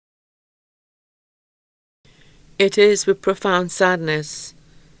It is with profound sadness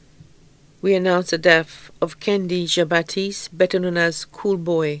we announce the death of Kendy Jn Baptiste, better known as Cool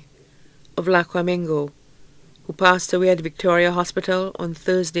Boy, of Lac-Wamingo, who passed away at Victoria Hospital on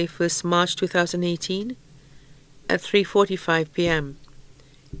Thursday, 1st March 2018 at 3:45 p.m.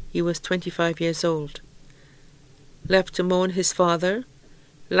 He was 25 years old. Left to mourn his father,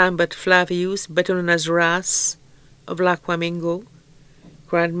 Lambert Flavius, better known as Ras, of Lac-Wamingo,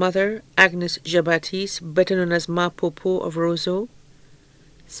 grandmother Agnes Jn Baptiste, better known as Ma Popo of Roseau,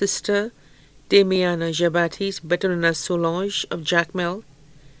 sister Damiana Jn Baptiste, better known as Solange of Jacmel,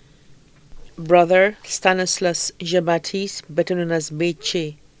 brother Stanislas Jn Baptiste, better known as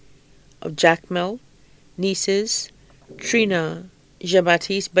Beche of Jacmel, nieces Trina Jn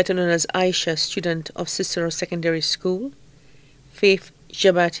Baptiste, better known as Aisha, student of Cicero Secondary School, Faith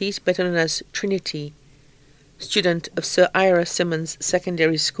Jn Baptiste, better known as Trinity, student of Sir Ira Simmons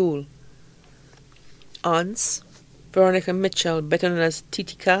Secondary School, aunts Veronica Mitchell, better known as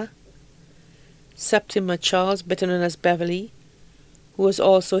Titika, Septima Charles, better known as Beverly, who was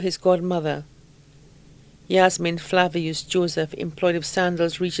also his godmother, Yasmin Flavius Joseph, employed of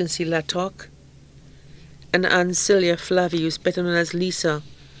Sandals Regency Latoc, and Anne Celia Flavius, better known as Lisa,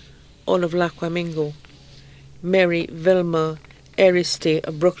 all of Lac-Wamingo, Mary Vilma Ariste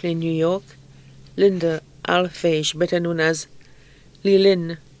of Brooklyn, New York, Linda Alphege, better known as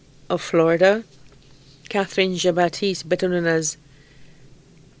Lilin of Florida, Catherine Jn Baptiste, better known as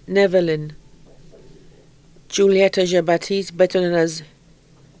Nevelyn, Julietta Jn Baptiste, better known as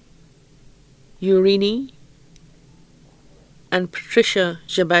Urini, and Patricia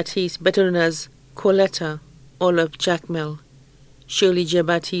Jn Baptiste, better known as Coletta, all of Jacmel, Shirley Jn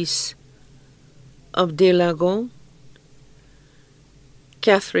Baptiste of Delagon,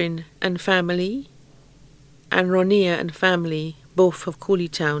 Catherine and family, and Ronia and family, both of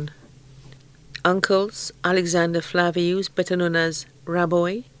Cooleytown. Uncles Alexander Flavius, better known as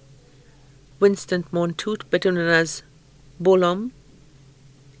Raboy, Winston Montoute, better known as Bolom,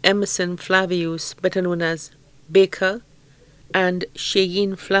 Emerson Flavius, better known as Baker, and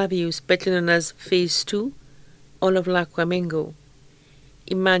Cheyenne Flavius, better known as Phase 2, all of Lac-Wamingo.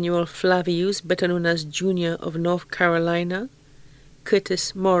 Emmanuel Flavius, better known as Junior of North Carolina,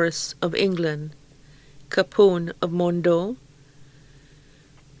 Curtis Morris of England, Capone of Mondo,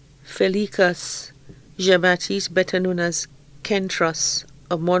 Felicas Jn Baptiste, better known as Kentros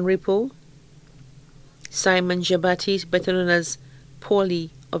of Monrepo, Simon Jn Baptiste, better known as Paulie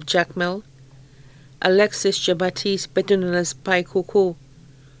of Jacmel, Alexis Jn Baptiste, better known as Pai Coco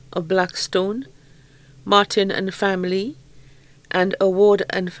of Blackstone, Martin and family, and Award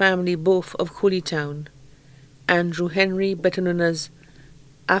and family, both of Cooleytown, Andrew Henry, better known as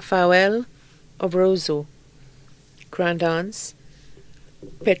Afael of Roseau, Grandaunts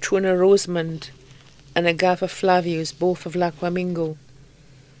Petrona Rosamond and Agatha Flavius, both of Lac-Wamingo.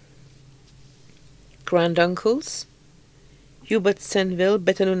 Granduncles Hubert Senville,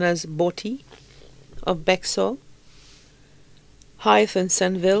 better known as Botti of Bexor, Hythe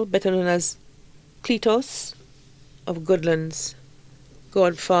Senville, better known as Cletos of Goodlands.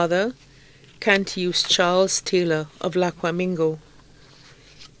 Godfather Cantius Charles Taylor of Lac-Wamingo.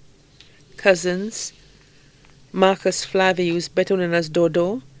 Cousins Marcus Flavius, better known as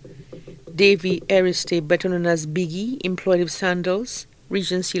Dodo, Davy Ariste, better known as Biggie, employed of Sandals,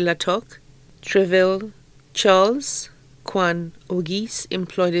 Regency Latoc, Treville Charles, Quan Ogis,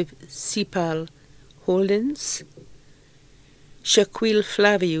 employed of Sipal Holdings, Shaquille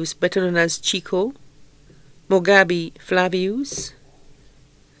Flavius, better known as Chico, Mogabi Flavius,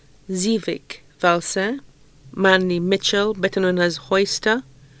 Zivik Valsin, Manly Mitchell, better known as Hoyster,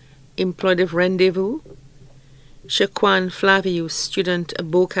 employed of Rendezvous, Shaquan Flavius, student of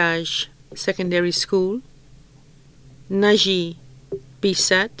Bocage Secondary School, Naji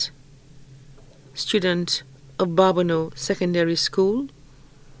Bisset, student of Barbono Secondary School,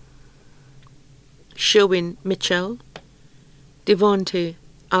 Sherwin Mitchell, Devonte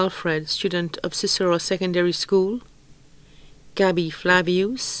Alfred, student of Cicero Secondary School, Gabby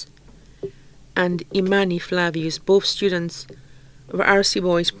Flavius, and Imani Flavius, both students of R.C.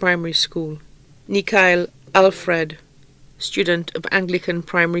 Boys Primary School, Nikhail Alfred, student of Anglican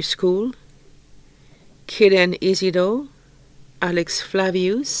Primary School, Kiden Isidore, Alex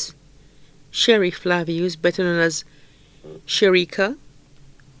Flavius, Sherry Flavius, better known as Sherika,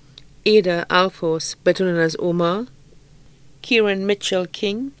 Ada Alphonse, better known as Omar, Kieran Mitchell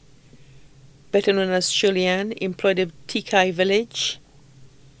King, better known as Julianne, employed of Tikai Village,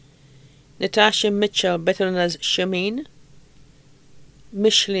 Natasha Mitchell, better known as Charmaine,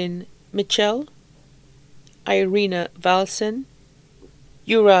 Micheline Mitchell, Irina Valsen,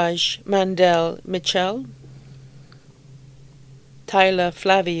 Uraj Mandel Mitchell, Tyler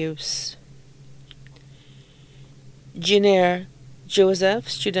Flavius. Jenner Joseph,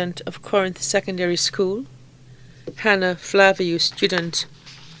 student of Corinth Secondary School. Hannah Flavius, student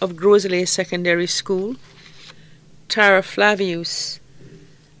of Grosley Secondary School. Tara Flavius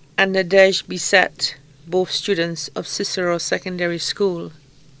and Nadej Bisset, both students of Cicero Secondary School.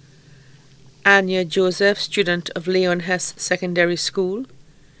 Anya Joseph, student of Leon Hess Secondary School.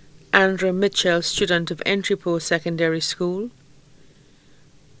 Andrew Mitchell, student of Entrepot Secondary School.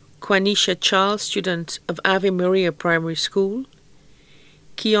 Quanisha Charles, student of Ave Maria Primary School.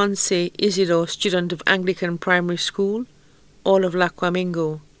 Keonce Isidore, student of Anglican Primary School, all of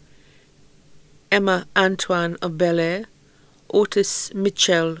Lac-Wamingo. Emma Antoine of Bel Air. Otis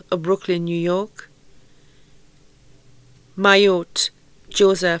Mitchell of Brooklyn, New York. Mayotte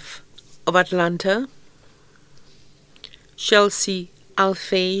Joseph of Atlanta. Chelsea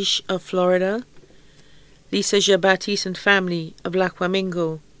Alfage of Florida. Lisa Jn Baptiste and family of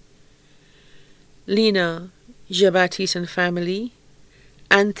Lac-Wamingo. Lena Jn Baptiste and family.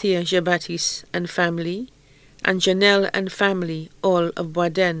 Anthea Jn Baptiste and family. And Janelle and family, all of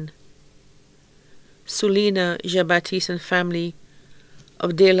Boisden. Sulina Jn Baptiste and family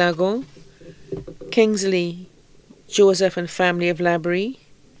of Delagon. Kingsley Joseph and family of Labrie.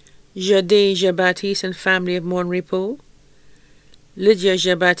 Jade Jn Baptiste and family of Monrepo. Lydia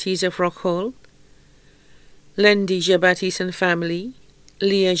Jn Baptiste of Rockall. Lendy Jn Baptiste and family.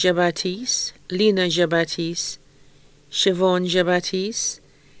 Leah Jn Baptiste. Lena Jn Baptiste. Siobhan Jn Baptiste.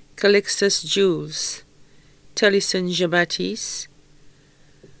 Calixtus Jules. Tellison Jn Baptiste.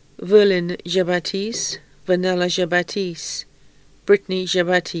 Verlin Jn Baptiste. Vanilla Jn Baptiste. Brittany Jn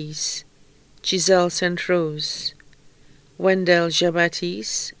Baptiste. Giselle St. Rose. Wendell Jn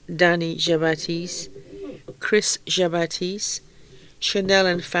Baptiste. Danny Jn Baptiste. Chris Jn Baptiste. Chanel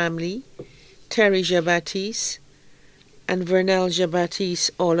and family. Terry Jn Baptiste. And Vernell Jn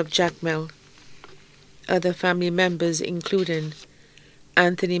Baptiste, all of Jacmel. Other family members including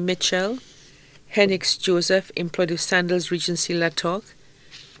Anthony Mitchell, Henix Joseph, employed of Sandals Regency La Toc,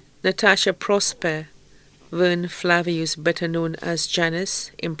 Natasha Prosper, Vern Flavius, better known as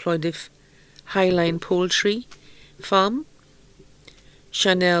Janice, employed of Highline Poultry Farm,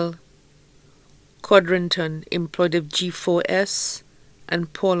 Chanel Codrington, employed of G4S,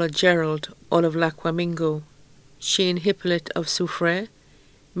 and Paula Gerald, all of Lac-Wamingo, Shane Hippolyte of Soufrière,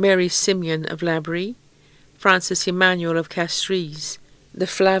 Mary Simeon of Labrie, Francis Emmanuel of Castries, the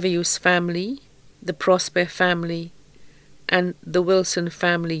Flavius family, the Prosper family, and the Wilson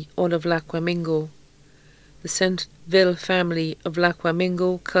family, all of Lac-Wamingo, the Saint-Ville family of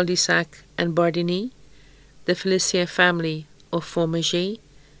Lac-Wamingo, Cul-de-Sac, and Bardini, the Felicien family of Formager,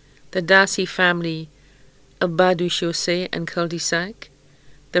 the Darcy family of Bas-du-Chaussée and Cul-de-Sac,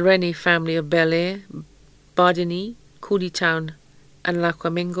 the René family of Bel Air, Bardini, Cooleytown, and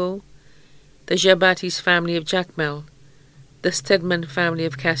Lac-Wamingo, the Jn Baptiste family of Jacmel, the Stedman family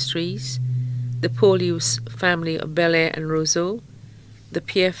of Castries, the Polius family of Bel Air and Roseau, the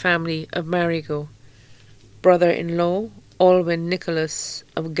Pierre family of Marigot, brother-in-law Alwyn Nicholas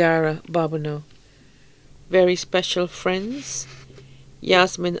of Gara, Barbano. Very special friends: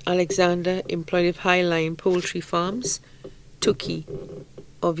 Yasmin Alexander, employed of Highline Poultry Farms, Tuki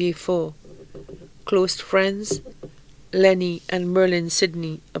of Ye4. Close friends: Lenny and Merlin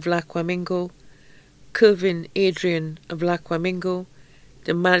Sidney of Lac-Wamingo, Kervin Adrian of Lac-Wamingo,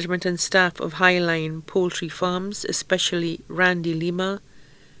 the management and staff of Highline Poultry Farms, especially Randy Lima,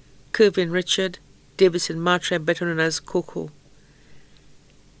 Kervin Richard, Davidson Matre, better known as Coco,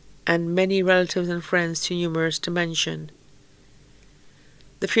 and many relatives and friends too numerous to mention.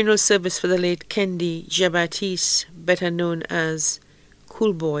 The funeral service for the late Kendy Jn Baptiste, better known as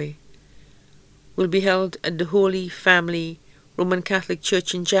Cool Boy, will be held at the Holy Family Roman Catholic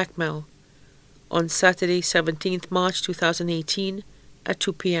Church in Jacmel on Saturday, 17th March 2018 at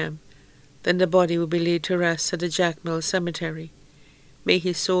 2 p.m. Then the body will be laid to rest at the Jacmel Cemetery. May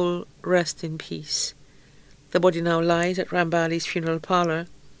his soul rest in peace. The body now lies at Rambali's funeral parlour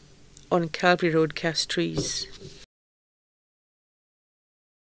on Calvary Road, Castries.